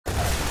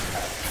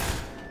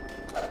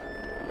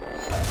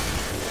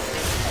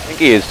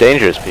Sticky is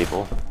dangerous,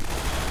 people.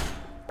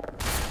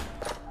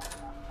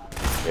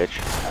 Bitch,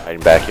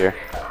 hiding back here.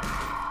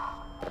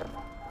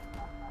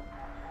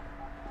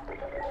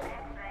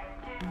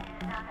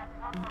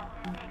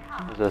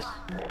 What is this?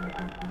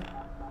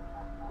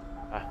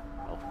 Ah,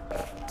 oh.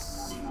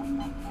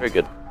 Very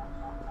good.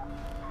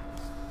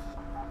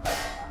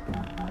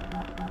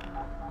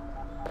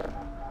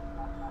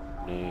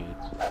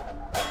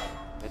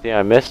 Anything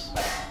I miss?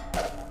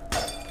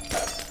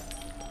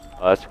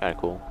 Oh, that's kind of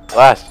cool.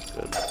 Glass,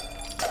 good.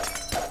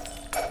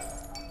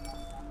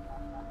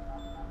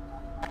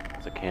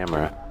 It's a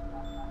camera.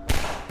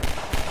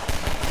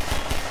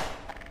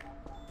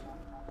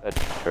 That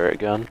turret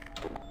gun.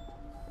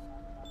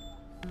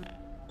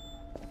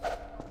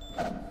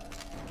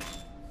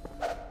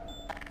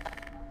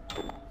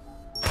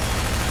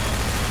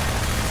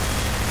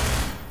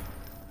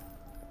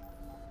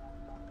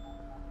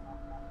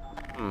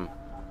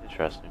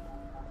 Interesting.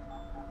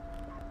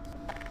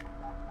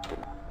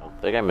 I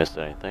don't think I missed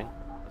anything.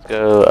 Let's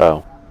go.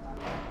 Oh.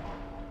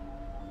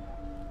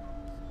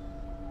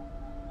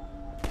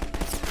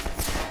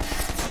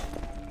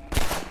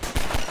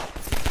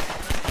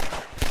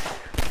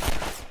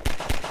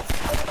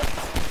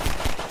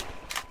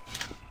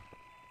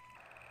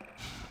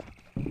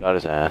 Got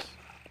his ass.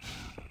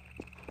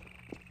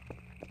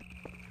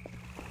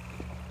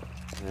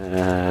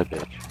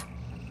 Bitch.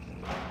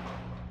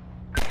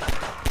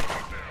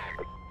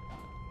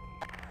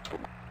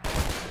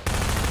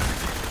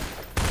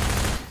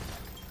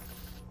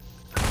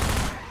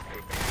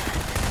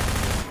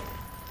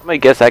 I'm gonna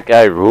guess that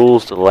guy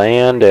rules the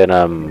land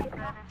and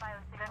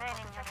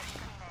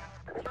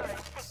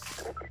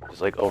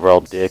just like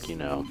overall dick, you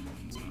know.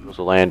 Rules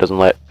the land, doesn't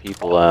let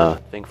people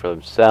think for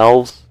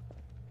themselves.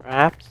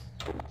 Perhaps?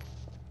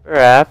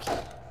 Perhaps.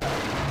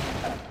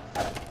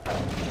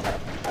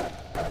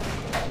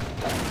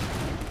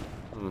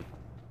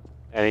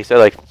 And he said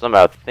like something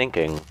about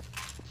thinking.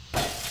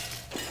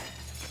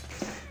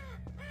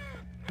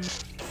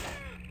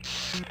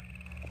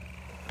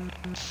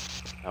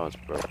 That one's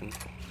broken.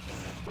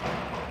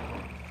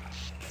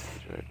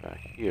 It's right back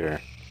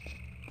here.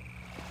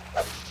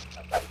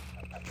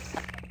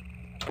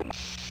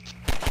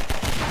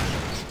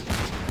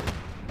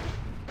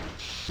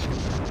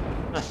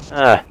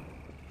 Ah.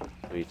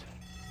 Sweet.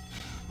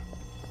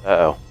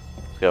 Uh-oh.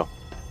 Let's go.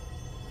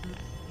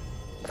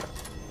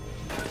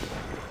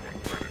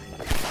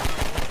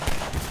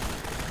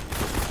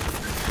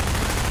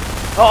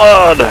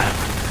 God!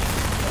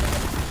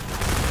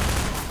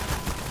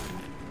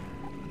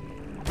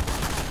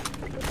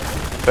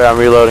 Fair, I'm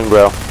reloading,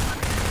 bro.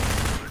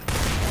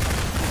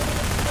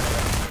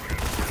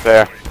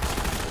 Fair.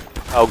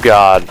 Oh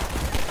god.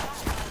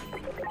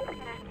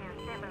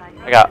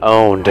 I got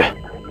owned.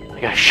 I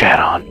got shat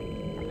on.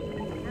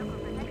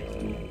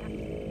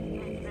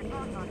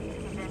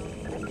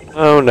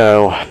 Oh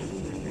no.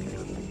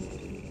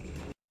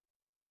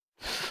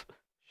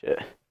 Shit.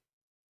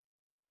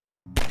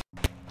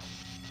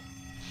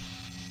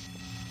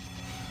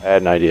 I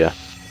had an idea.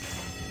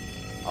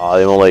 Oh,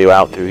 they won't let you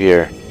out through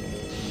here.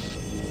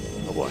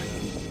 Oh boy.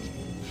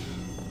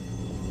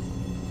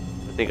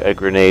 I think a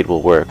grenade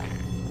will work.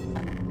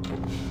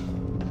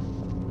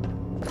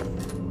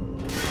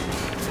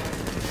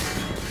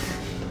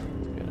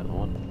 Get another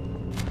one.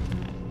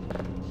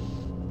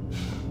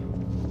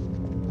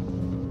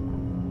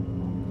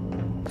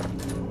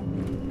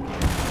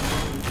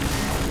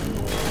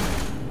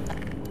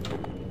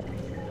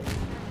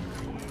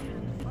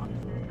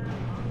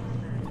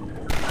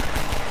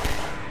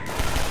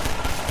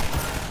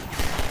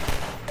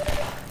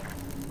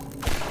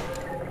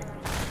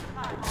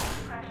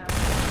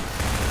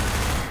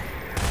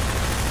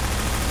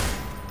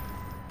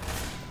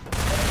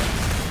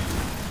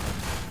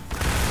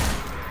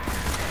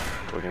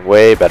 Working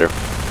way better.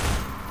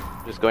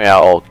 Just going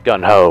out all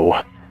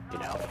gun-ho, you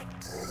know.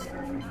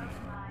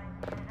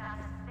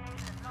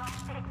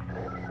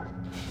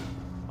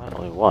 Well,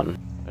 only one.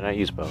 Why not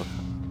use both?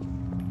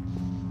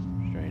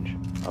 Strange.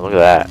 Oh, look at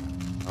that.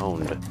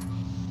 Owned. There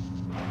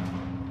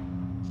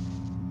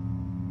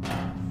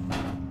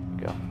we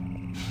go.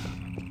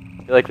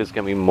 I feel like there's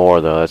gonna be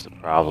more, though. That's the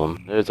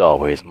problem. There's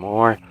always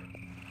more.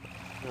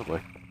 Oh boy.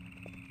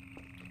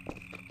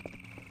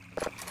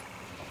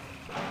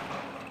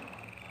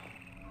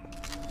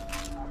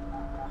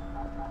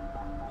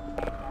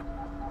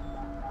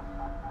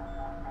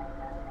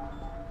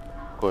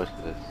 Of course,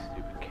 this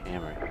stupid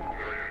camera.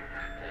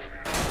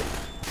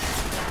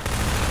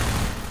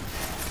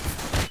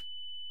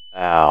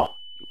 Ow,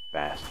 you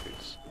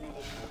bastards.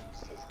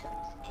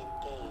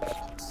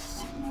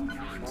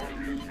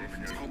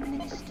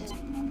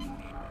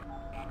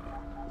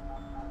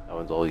 That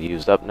one's all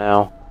used up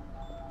now.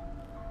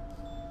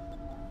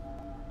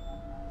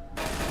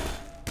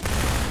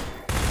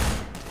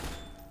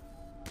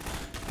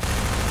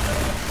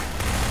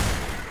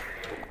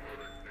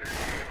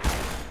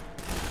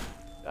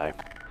 Die.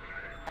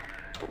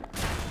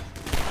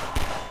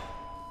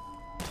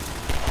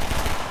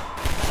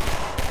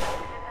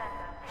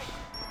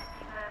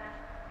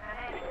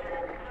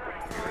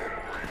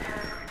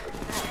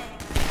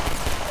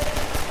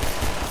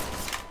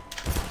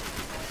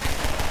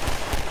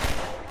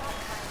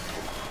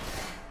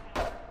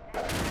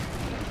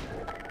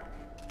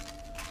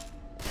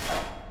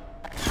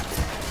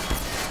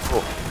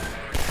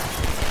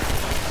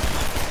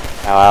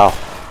 Ow, ow.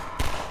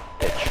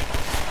 Bitch.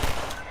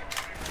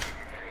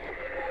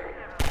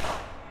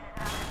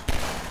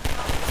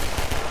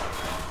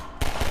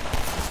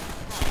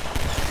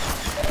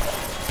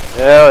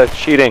 No, it's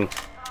cheating.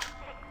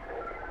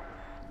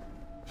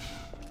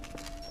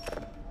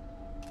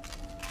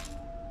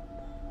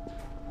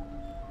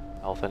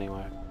 Health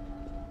anywhere?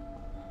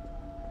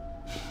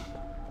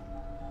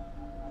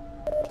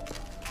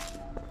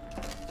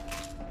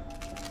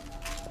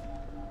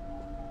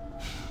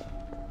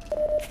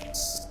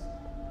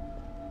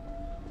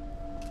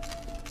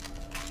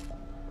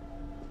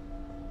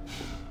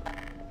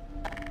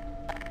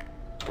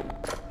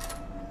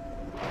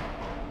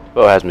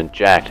 Bow hasn't been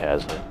jacked,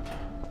 has it?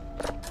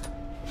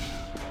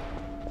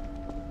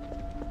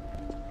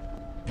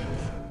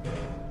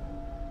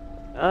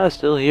 Ah,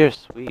 still here,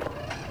 sweet.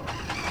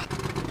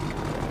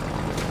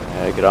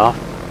 Get off.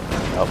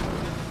 Nope.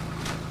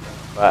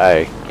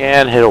 I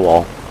can hit a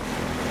wall.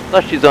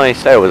 Plus she's only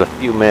said it was a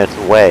few minutes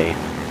away.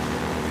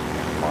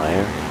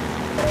 Liar.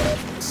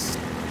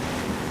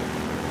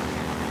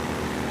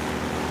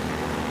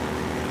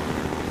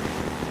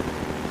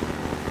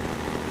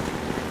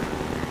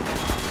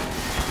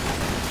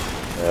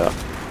 Yeah.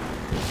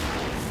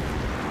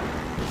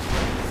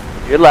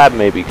 Your lab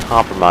may be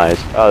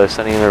compromised. Oh, they're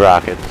sending in the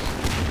rockets.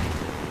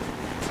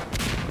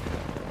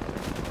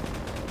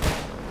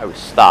 I was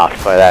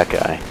stopped by that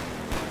guy.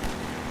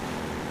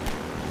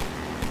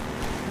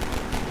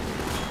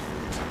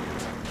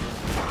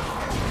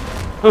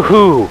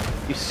 Woohoo!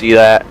 You see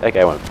that? That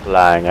guy went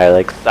flying. I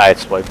like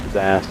sideswiped his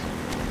ass.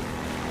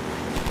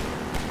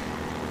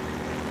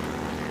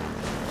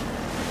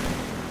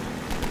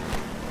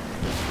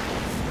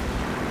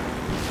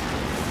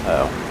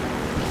 Oh.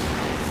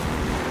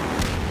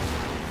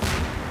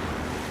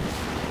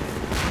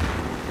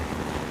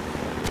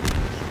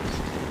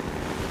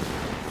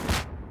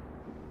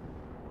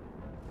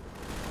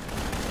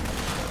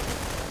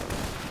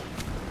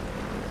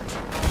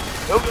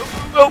 Go, go,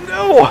 go, go,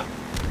 go!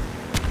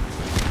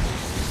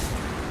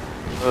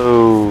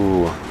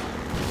 Oh.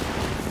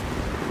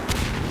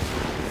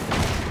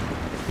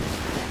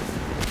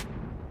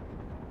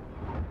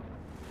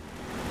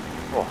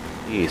 Oh,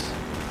 jeez.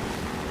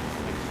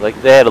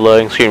 Like, they had a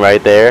loading screen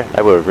right there,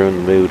 that would have ruined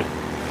the mood.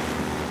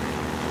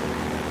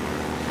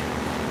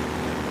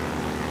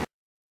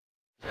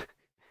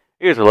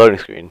 Here's a loading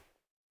screen.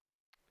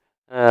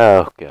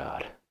 Oh,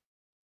 God.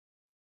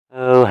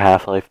 Oh,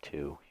 Half-Life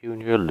 2. You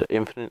and your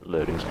infinite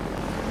loading screen.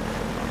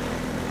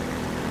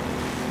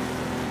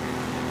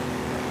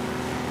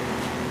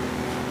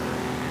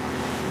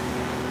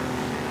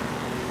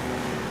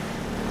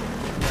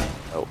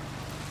 Oh.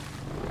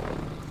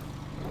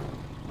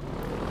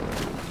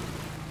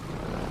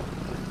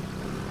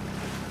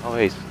 Oh,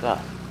 hey, stop.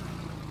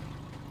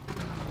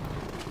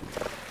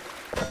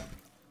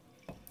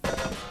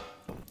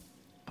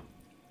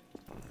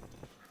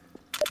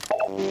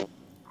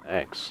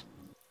 Thanks.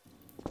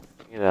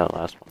 Get that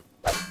last one.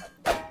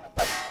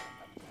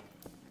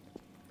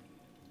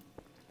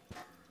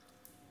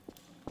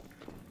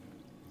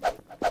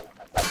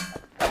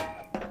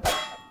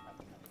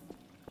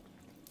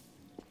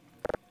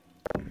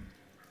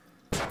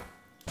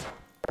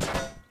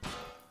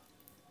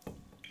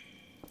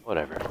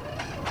 Whatever.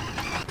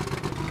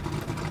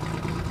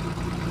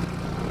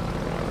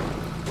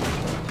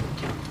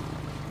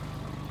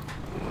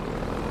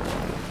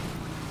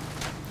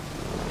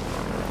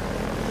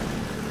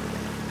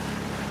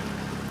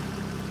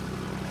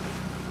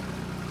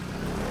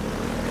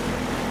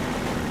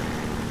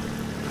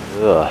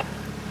 Ugh.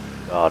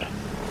 God.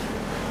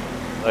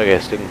 I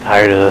guess getting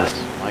tired of this.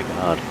 My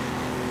God.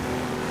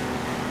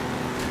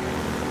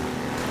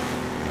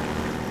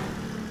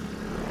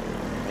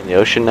 In the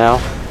ocean now?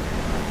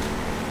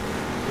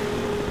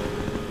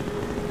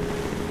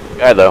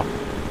 Guy though.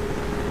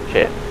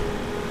 Shit.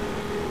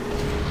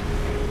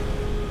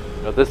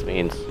 You know what this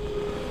means?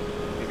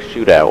 Big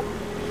shootout.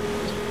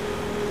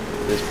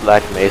 This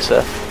Black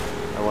Mesa,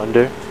 I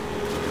wonder.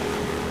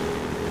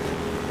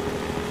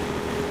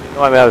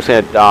 No, I mean I was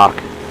gonna dock.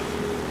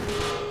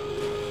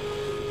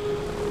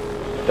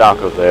 Dock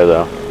over there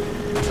though.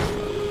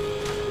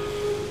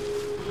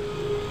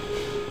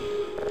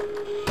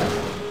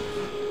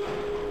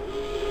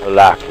 The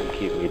lock can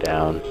keep me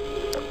down.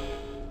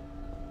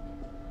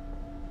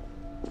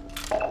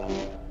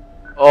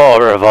 Oh,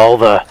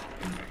 revolver!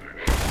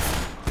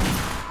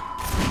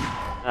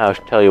 I'll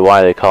tell you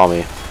why they call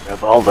me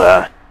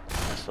Revolver.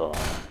 So,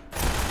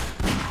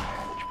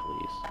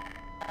 please.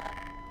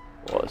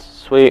 Was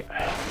sweet.